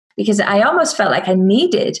because I almost felt like I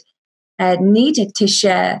needed to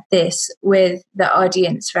share this with the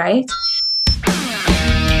audience, right?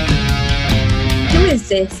 Who is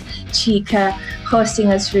this Chica hosting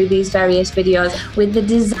us through these various videos? With the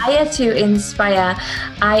desire to inspire,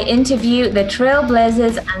 I interview the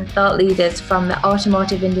trailblazers and thought leaders from the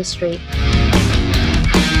automotive industry.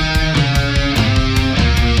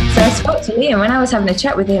 So I spoke to Liam when I was having a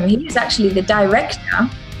chat with him. He is actually the director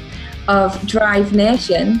of Drive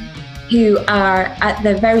Nation, who are at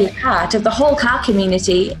the very heart of the whole car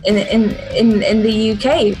community in the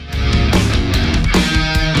UK.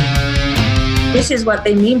 This is what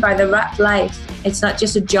they mean by the rat life. It's not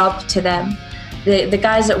just a job to them. The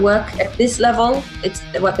guys that work at this level, it's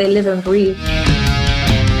what they live and breathe.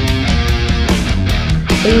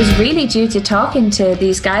 It was really due to talking to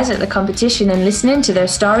these guys at the competition and listening to their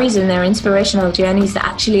stories and their inspirational journeys that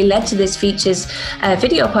actually led to this features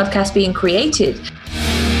video podcast being created.